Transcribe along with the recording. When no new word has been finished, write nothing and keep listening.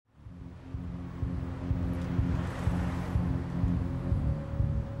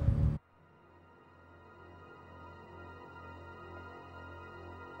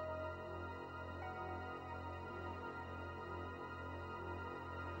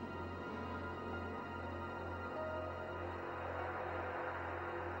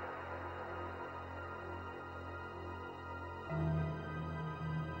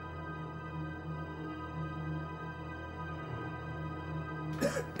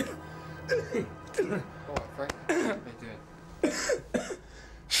Alright, Frank. What are you doing?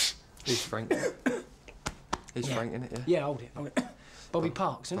 Who's Frank? He's Frank, innit? Yeah. Yeah, hold it. Bobby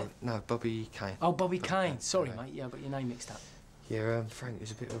Parks, isn't it? No, Bobby Kane. Oh, Bobby Kane. Sorry, mate. Yeah, I got your name mixed up. Yeah, Frank,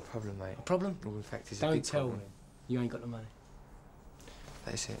 there's a bit of a problem, mate. A problem? Well, in fact, it's a big Don't problem. tell me. You ain't got the money.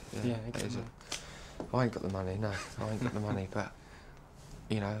 That's it. Yeah, that is it. I ain't got the money. No, I ain't got the money. But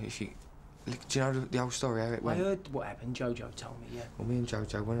you know, if you do you know the whole story how it went? I heard what happened. Jojo told me. Yeah. Well, me and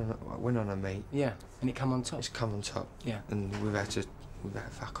Jojo went on a meet. Yeah, and it come on top. It's come on top. Yeah. And we've had to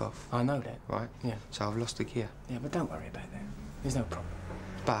fuck off. I know that. Right. Yeah. So I've lost the gear. Yeah, but don't worry about that. There's no problem.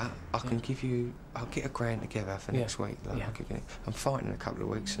 But I can give you. I'll get £1,000 together for next week. Like, Yeah. I'm fighting in a couple of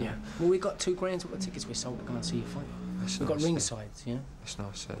weeks. Yeah. Well, we got £2 worth of tickets we sold to go and see you fight. We've got ringsides, you know. That's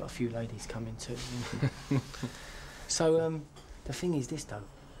nice. Got a few ladies coming too. So the thing is this though.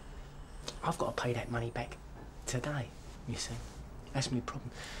 I've got to pay that money back today. You see, that's my problem.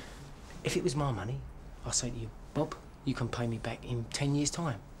 If it was my money, I'll say to you, Bob, you can pay me back in 10 years'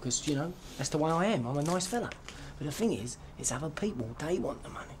 time, because you know that's the way I am. I'm a nice fella. But the thing is, it's other people. They want the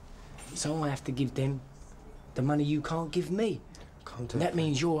money, so I have to give them the money you can't give me. That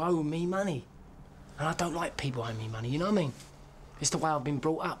means you're owing me money, and I don't like people owing me money. You know what I mean? It's the way I've been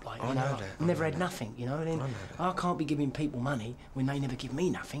brought up, like, you know, I've never had nothing, you know, and I can't be giving people money when they never give me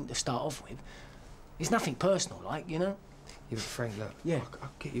nothing to start off with. It's nothing personal, like, you know. Yeah, but Frank, look, yeah.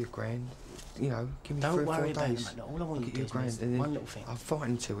 I'll get you £1,000, you know, give me Don't 3 or 4 worry about days. it, mate. All I want you to do is £1,000, one little thing. I'll fight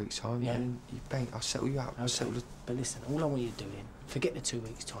in 2 weeks' time, yeah. and then you bang, I'll settle you up. Okay. But listen, all I want you to do then, forget the 2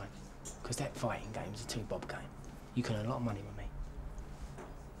 weeks' time, because that fighting game's a two-bob game. You can earn a lot of money with me.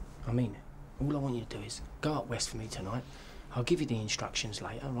 I mean it. All I want you to do is go up west for me tonight. I'll give you the instructions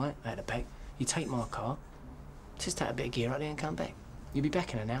later, right, at the Peck. You take my car, just take a bit of gear out there and come back. You'll be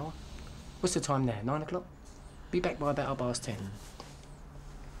back in an hour. What's the time there, 9 o'clock? Be back by about 10:30.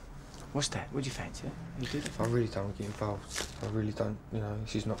 What's that? What do you fancy? You do that? I really don't want to get involved. I really don't, you know,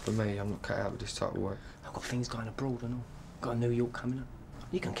 this is not for me. I'm not cut out with this type of work. I've got things going abroad and all. Got a New York coming up.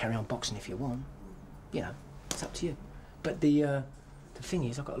 You can carry on boxing if you want. You know, it's up to you. But the thing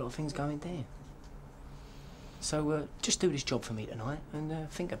is, I've got a lot of things going there. So just do this job for me tonight and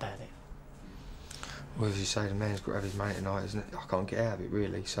think about it. Well, as you say, the man's got to have his money tonight, isn't it? I can't get out of it,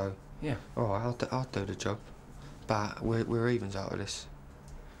 really, so... Yeah. All right, I'll do the job. But we're evens out of this.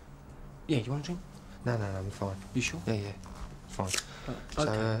 Yeah, you want a drink? No, I'm fine. You sure? Yeah, fine. Okay.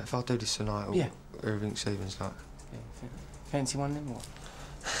 So if I do this tonight, everything's evens, like... Yeah, fancy one then, what?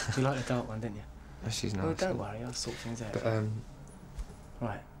 You like the dark one, didn't you? She's nice. Well, don't worry, I'll sort things out. But,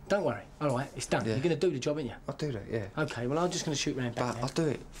 right, don't worry. All right, it's done. Yeah. You're going to do the job, aren't you? I'll do that, yeah. OK, well, I'm just going to shoot round back But I'll do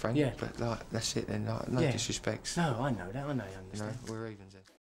it, Frank. Yeah. But, like, that's it then. Like, no disrespects. No, I know that. I know you understand. You know, we're evens.